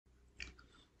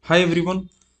Hi everyone,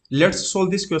 let's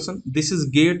solve this question. This is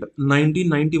GATE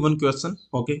 1991 question.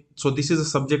 Okay, so this is a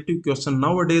subjective question.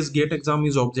 Nowadays GATE exam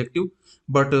is objective,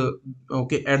 but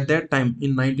okay, at that time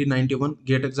in 1991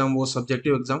 GATE exam was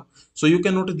subjective exam. So you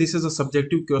can notice this is a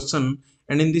subjective question,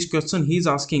 and in this question he is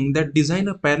asking that design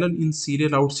a parallel in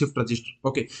serial out shift register.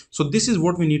 Okay, so this is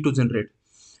what we need to generate.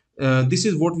 This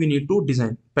is what we need to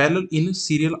design parallel in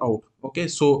serial out. Okay,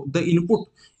 so the input,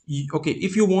 okay,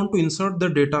 if you want to insert the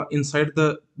data inside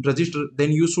the register,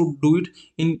 then you should do it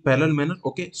in parallel manner.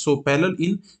 Okay, so parallel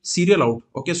in serial out.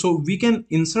 Okay, so we can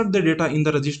insert the data in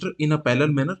the register in a parallel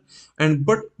manner, and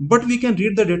but we can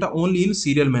read the data only in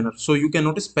serial manner. So you can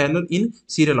notice parallel in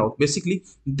serial out. Basically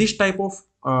this type of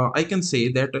I can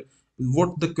say that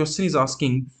what the question is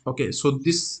asking. Okay, so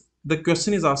this the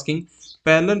question is asking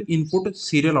parallel input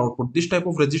serial output. This type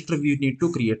of register we need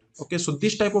to create. Okay, so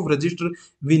this type of register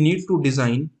we need to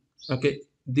design. Okay,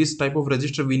 this type of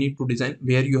register we need to design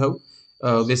where you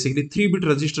have basically 3-bit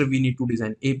register we need to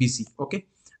design ABC. Okay,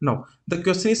 now the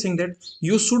question is saying that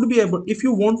you should be able, if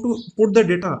you want to put the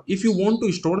data, if you want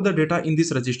to store the data in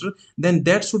this register, then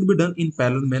that should be done in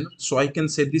parallel manner. So I can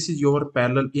say this is your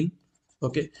parallel in.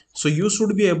 Okay, so you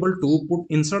should be able to put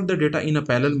insert the data in a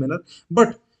parallel manner,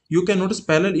 but you can notice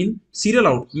parallel in serial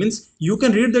out means you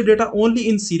can read the data only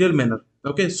in serial manner.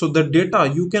 Okay, so the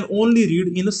data you can only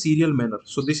read in a serial manner.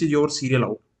 So this is your serial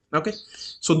out. Okay,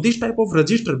 so this type of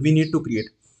register we need to create,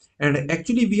 and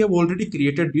actually we have already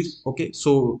created this. Okay,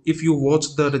 so if you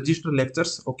watch the register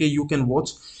lectures, okay, you can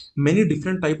watch many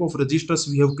different type of registers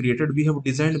we have created. We have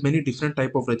designed many different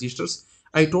type of registers.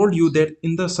 I told you that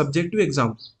in the subjective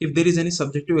exam, if there is any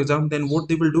subjective exam, then what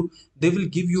they will do, they will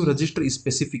give you register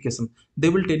specification. They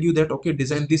will tell you that okay,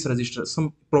 design this register,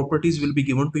 some properties will be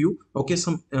given to you. Okay,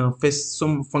 some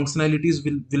functionalities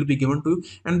will be given to you,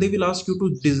 and they will ask you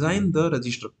to design the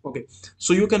register. Okay,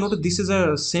 so you can notice this is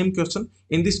a same question.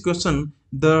 In this question,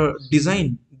 the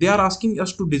design, they are asking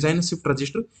us to design a shift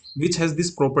register which has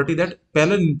this property that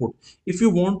parallel input. If you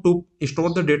want to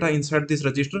store the data inside this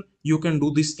register, you can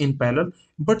do this in parallel,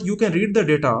 but you can read the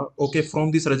data, okay,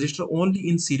 from this register only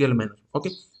in serial manner.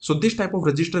 Okay, so this type of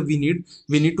register we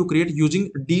need to create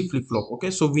using D flip-flop. Okay,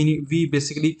 so we need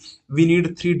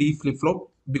 3D flip-flop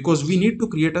because we need to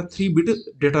create a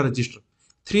 3-bit data register.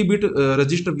 3-bit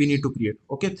register we need to create.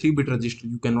 Okay, 3-bit register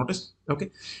you can notice.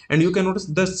 Okay, and you can notice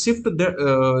the shift,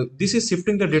 the this is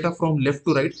shifting the data from left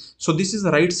to right. So this is a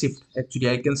right shift.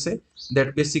 Actually I can say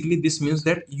that basically this means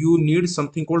that you need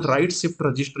something called right shift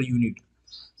register you need.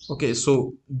 Okay,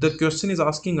 so the question is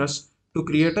asking us to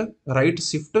create a right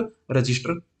shift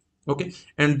register. Okay,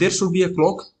 and there should be a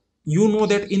clock. You know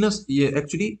that in a, yeah,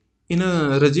 actually in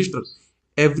a register,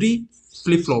 every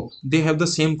flip-flop they have the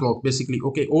same clock basically.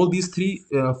 Okay, all these three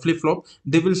flip-flop,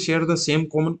 they will share the same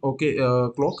common, okay,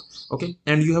 clock. Okay,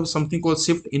 and you have something called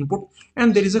shift input,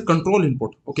 and there is a control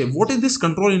input. Okay, what is this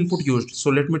control input used? So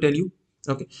let me tell you.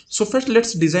 Okay, so first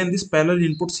let's design this parallel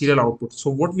input serial output. So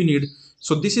what we need,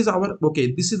 so this is our,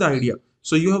 okay, this is the idea.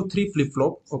 So you have 3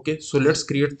 flip-flop. Okay, so let's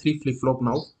create 3 flip-flop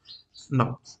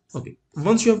now. Okay,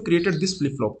 once you have created this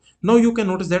flip-flop, now you can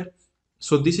notice that,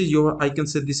 so this is your, I can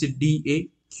say this is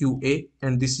DAQA,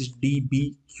 and this is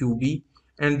DBQB,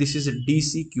 and this is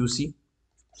DCQC.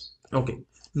 Okay,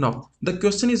 now the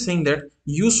question is saying that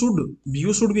you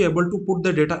should be able to put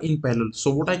the data in parallel.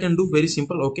 So what I can do, very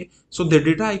simple. Okay, so the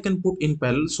data I can put in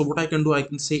parallel. So what I can do, I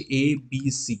can say A, B,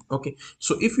 C. Okay,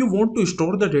 so if you want to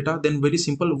store the data, then very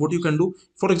simple, what you can do,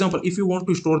 for example, if you want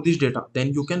to store this data,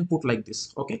 then you can put like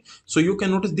this. Okay, so you can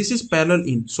notice this is parallel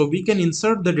in, so we can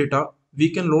insert the data, we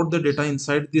can load the data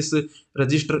inside this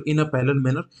register in a parallel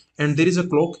manner. And there is a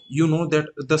clock. You know that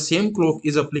the same clock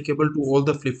is applicable to all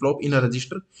the flip-flop in a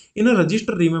register. In a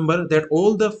register, remember that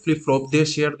all the flip-flop, they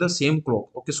share the same clock.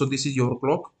 Okay, so this is your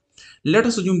clock. Let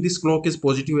us assume this clock is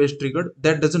positive as triggered.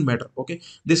 That doesn't matter. Okay,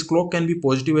 this clock can be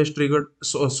positive as triggered.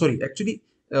 So sorry, actually,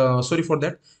 sorry for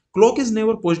that. Clock is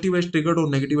never positive as triggered or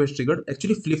negative as triggered.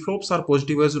 Actually, flip-flops are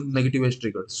positive as or negative as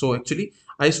triggered. So actually,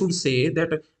 I should say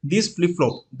that these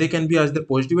flip-flop, they can be either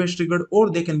positive as triggered or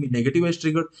they can be negative as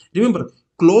triggered. Remember,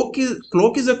 clock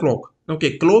is a clock.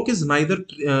 Okay, clock is neither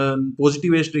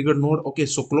positive as triggered nor, okay,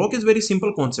 so clock is very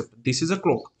simple concept. This is a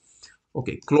clock.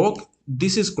 Okay, clock,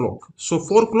 this is clock. So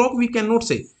for clock we cannot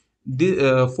say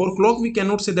for clock we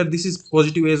cannot say that this is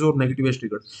positive as or negative as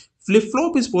triggered. Flip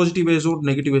flop is positive as or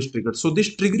negative as triggered. So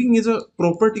this triggering is a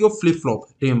property of flip flop,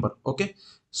 remember. Okay,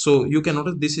 so you can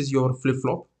notice this is your flip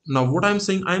flop. Now what I'm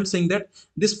saying that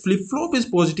this flip flop is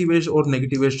positive as or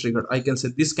negative as triggered. I can say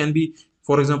this can be,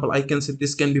 for example, I can say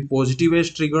this can be positive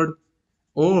as triggered,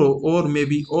 or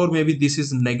maybe this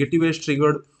is negative as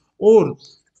triggered, or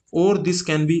or this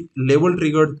can be level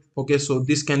triggered. Okay, so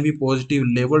this can be positive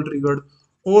level triggered,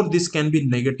 or this can be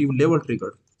negative level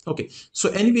triggered. Okay, so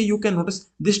anyway, you can notice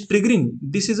this triggering,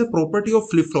 this is a property of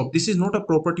flip flop, this is not a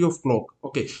property of clock.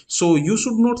 Okay, so you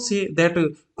should not say that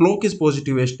clock is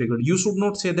positive as triggered, you should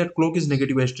not say that clock is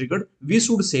negative as triggered, we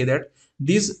should say that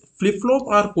these flip flop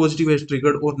are positive as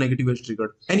triggered or negative as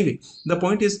triggered. Anyway, the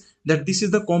point is that this is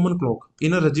the common clock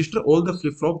in a register, all the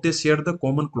flip flop they share the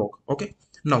common clock. Okay,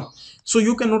 now, so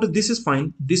you can notice this is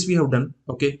fine, this we have done.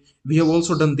 Okay, we have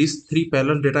also done these three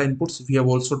parallel data inputs, we have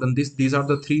also done this, these are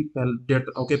the three data,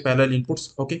 okay, parallel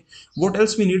inputs. Okay, what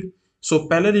else we need? So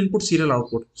parallel input, serial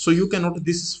output. So you can notice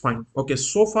this is fine. Okay,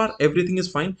 so far everything is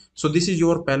fine. So this is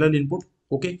your parallel input.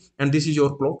 Okay, and this is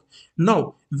your clock.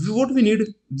 Now what we need,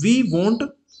 we want,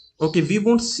 okay, we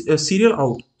want serial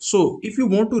out. So if you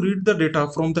want to read the data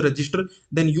from the register,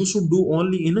 then you should do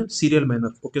only in a serial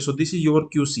manner. Okay, so this is your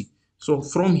QC. So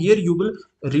from here you will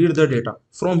read the data,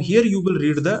 from here you will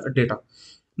read the data.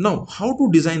 Now how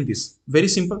to design this? Very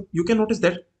simple. You can notice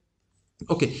that.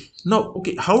 Okay, now,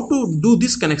 okay, how to do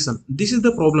this connection? This is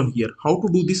the problem here, how to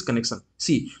do this connection.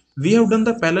 See, we have done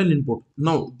the parallel input.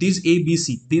 Now these a b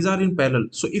c, these are in parallel.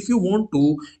 So if you want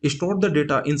to store the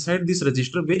data inside this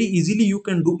register, very easily you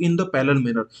can do in the parallel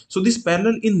manner. So this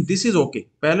parallel in, this is okay,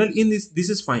 parallel in this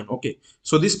is fine. Okay,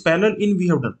 so this parallel in we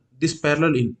have done, this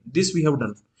parallel in this we have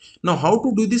done. Now how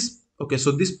to do this? Okay,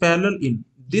 so this parallel in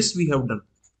this we have done.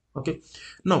 Okay,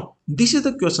 now this is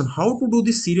the question, how to do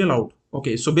this serial out.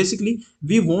 Okay, so basically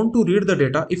we want to read the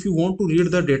data. If you want to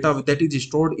read the data that is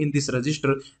stored in this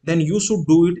register, then you should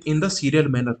do it in the serial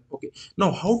manner. Okay, now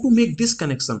how to make this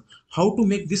connection, how to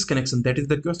make this connection, that is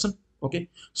the question. Okay,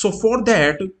 so for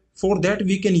that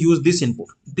we can use this input.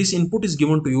 This input is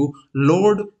given to you,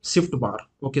 load shift bar.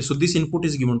 Okay, so this input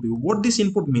is given to you. What this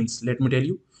input means, let me tell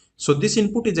you. So this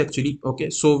input is actually, okay,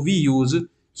 so we use,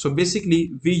 so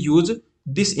basically we use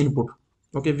this input,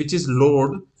 okay, which is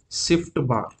load shift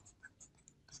bar.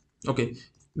 Okay,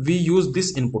 we use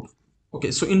this input. Okay,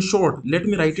 so in short, let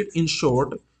me write it in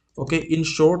short. Okay, in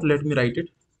short, let me write it.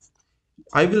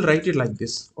 I will write it like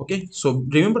this. Okay, so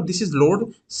remember this is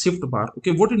load shift bar.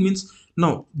 Okay, what it means?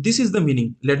 Now this is the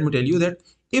meaning. Let me tell you that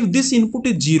if this input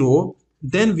is 0,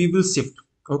 then we will shift.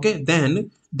 Okay,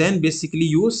 then basically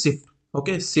you shift.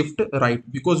 Okay, shift right,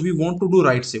 because we want to do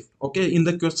right shift. Okay, in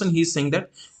the question he is saying that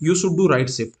you should do right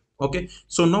shift. Okay,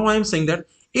 so now I am saying that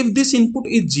if this input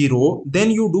is 0,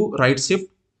 then you do right shift.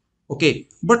 Okay,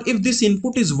 but if this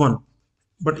input is 1,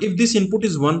 but if this input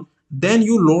is 1, then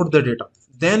you load the data,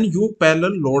 then you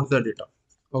parallel load the data.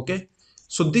 Okay,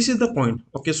 so this is the point.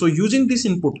 Okay, so using this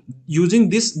input, using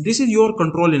this is your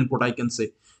control input, I can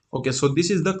say. Okay, so this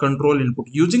is the control input.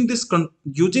 Using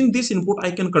this input,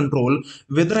 I can control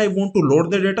whether I want to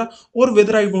load the data or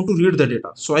whether I want to read the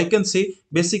data. So I can say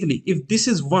basically if this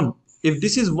is 1, if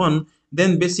this is 1,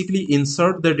 then basically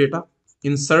insert the data,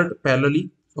 insert parallelly.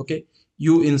 Okay,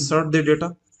 you insert the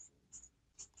data.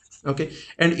 Okay,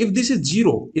 and if this is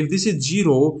 0, if this is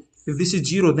 0, if this is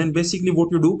 0, then basically what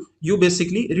you do, you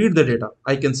basically read the data,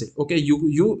 I can say. Okay,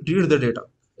 you read the data,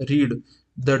 read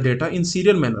the data in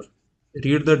serial manner,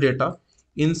 read the data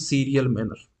in serial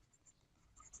manner.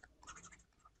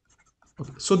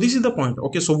 Okay, so this is the point.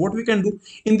 Okay, so what we can do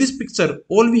in this picture,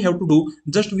 all we have to do,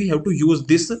 just we have to use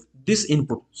this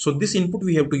input. So this input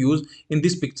we have to use in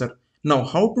this picture. Now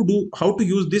how to do, how to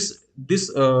use this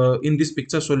in this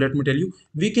picture? So let me tell you,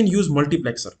 we can use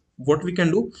multiplexer. What we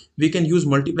can do, we can use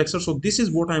multiplexer. So this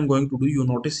is what I am going to do, you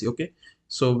notice. Okay,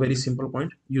 so very simple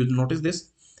point, you notice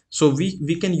this. So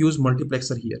we can use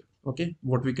multiplexer here. Okay,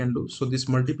 what we can do, so this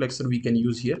multiplexer we can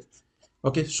use here.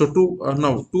 Okay, so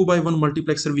now 2 by 1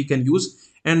 multiplexer we can use,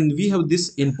 and we have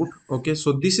this input. Okay,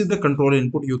 so this is the control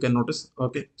input, you can notice.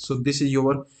 Okay, so this is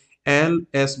your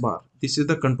ls bar, this is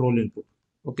the control input.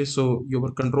 Okay, so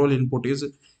your control input is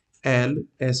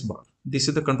ls bar, this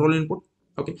is the control input.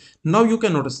 Okay, now you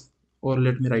can notice, or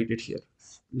let me write it here,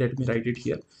 let me write it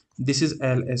here, this is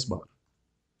ls bar.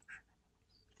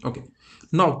 Okay,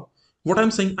 now what I'm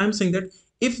saying, I'm saying that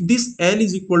if this L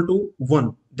is equal to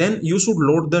 1, then you should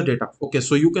load the data. Okay,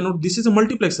 so you cannot, this is a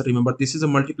multiplexer, remember this is a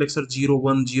multiplexer 0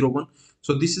 1 0 1.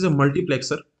 So this is a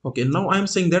multiplexer. Okay, now I'm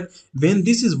saying that when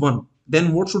this is 1,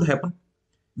 then what should happen?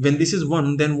 When this is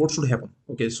 1, then what should happen?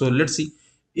 Okay, so let's see.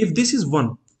 If this is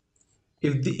 1,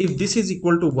 if this is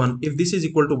equal to 1, if this is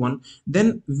equal to 1,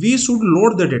 then we should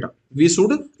load the data, we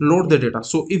should load the data.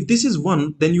 So if this is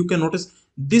 1, then you can notice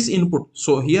this input.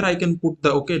 So here I can put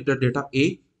the, okay, the data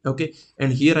a. Okay,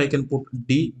 and here I can put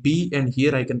d, b, and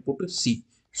here I can put c.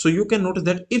 So you can notice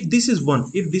that if this is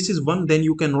 1, if this is 1, then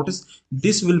you can notice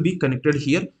this will be connected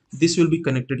here, this will be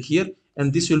connected here,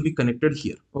 and this will be connected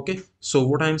here. Okay, so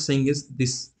what I'm saying is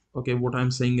this. Okay, what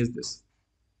I'm saying is this.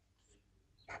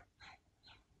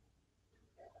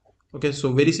 Okay,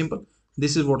 so very simple,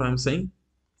 this is what I'm saying.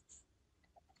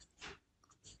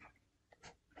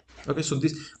 Okay, so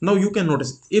this, now you can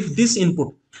notice if this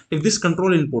input, if this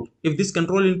control input, if this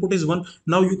control input is 1,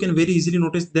 now you can very easily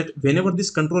notice that whenever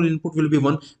this control input will be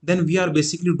 1, then we are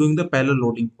basically doing the parallel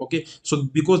loading. Okay, so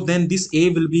because then this A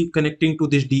will be connecting to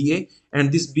this DA,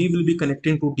 and this B will be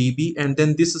connecting to DB, and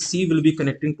then this C will be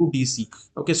connecting to DC.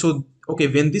 Okay, so okay,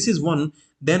 when this is 1,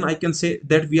 then I can say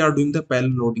that we are doing the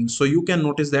parallel loading. So you can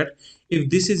notice that if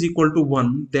this is equal to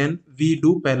 1, then we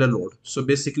do parallel load. So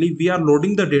basically we are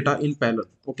loading the data in parallel.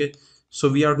 Okay, so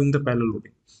we are doing the parallel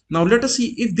loading. Now let us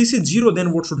see if this is 0,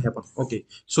 then what should happen. Okay,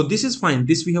 so this is fine,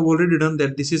 this we have already done,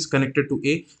 that this is connected to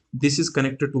A, this is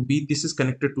connected to B, this is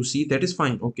connected to C. That is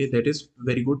fine. Okay, that is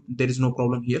very good, there is no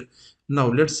problem here. Now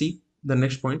let's see the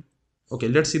next point. Okay,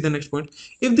 let's see the next point.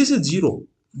 If this is 0,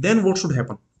 then what should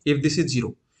happen? If this is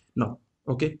 0 now,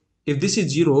 okay, if this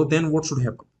is 0, then what should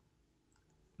happen?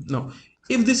 Now,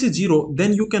 if this is 0,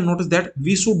 then you can notice that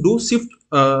we should do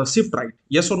shift right.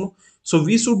 Yes or no? So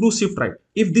we should do shift right.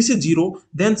 If this is 0,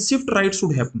 then shift right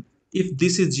should happen. If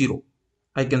this is 0,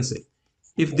 I can say.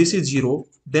 If this is 0,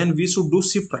 then we should do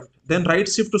shift right. Then right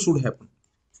shift should happen.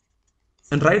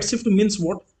 And right shift means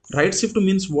what? Right shift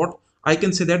means what? I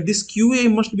can say that this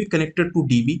QA must be connected to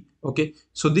DB. Okay,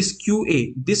 so this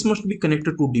QA, this must be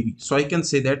connected to DB. So I can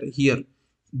say that here,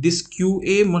 this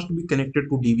QA must be connected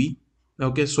to DB.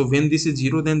 Okay, so when this is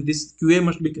 0, then this QA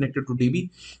must be connected to DB.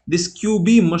 This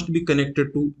QB must be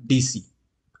connected to DC.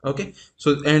 Okay,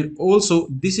 so and also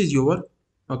this is your,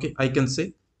 okay, I can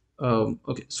say,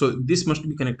 okay, so this must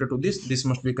be connected to this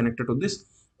must be connected to this.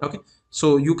 Okay,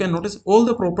 so you can notice all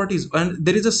the properties, and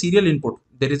there is a serial input,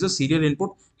 there is a serial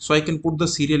input, so I can put the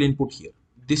serial input here.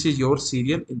 This is your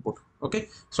serial input. Okay,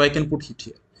 so I can put it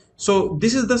here. So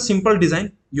this is the simple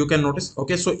design, you can notice.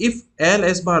 Okay, so if L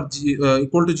S bar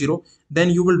equal to 0, then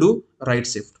you will do right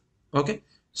shift. Okay,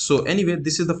 so anyway,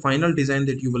 this is the final design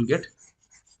that you will get.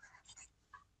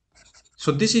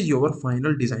 So this is your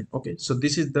final design. Okay, so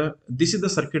this is the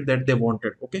circuit that they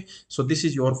wanted. Okay, so this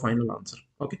is your final answer.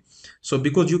 Okay, so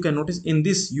because you can notice in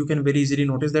this, you can very easily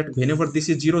notice that whenever this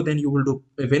is 0, then you will do,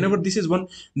 whenever this is 1,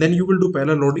 then you will do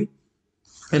parallel loading,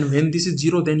 and when this is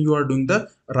 0, then you are doing the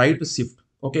right shift.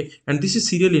 Okay, and this is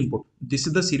serial input, this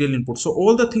is the serial input. So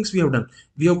all the things we have done,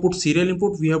 we have put serial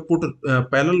input, we have put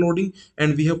parallel loading,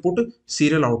 and we have put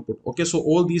serial output. Okay, so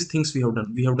all these things we have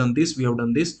done, we have done this, we have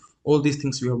done this, all these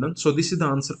things we have done. So this is the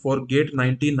answer for gate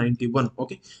 1991.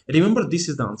 Okay, remember, this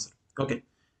is the answer. Okay,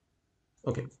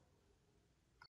 okay.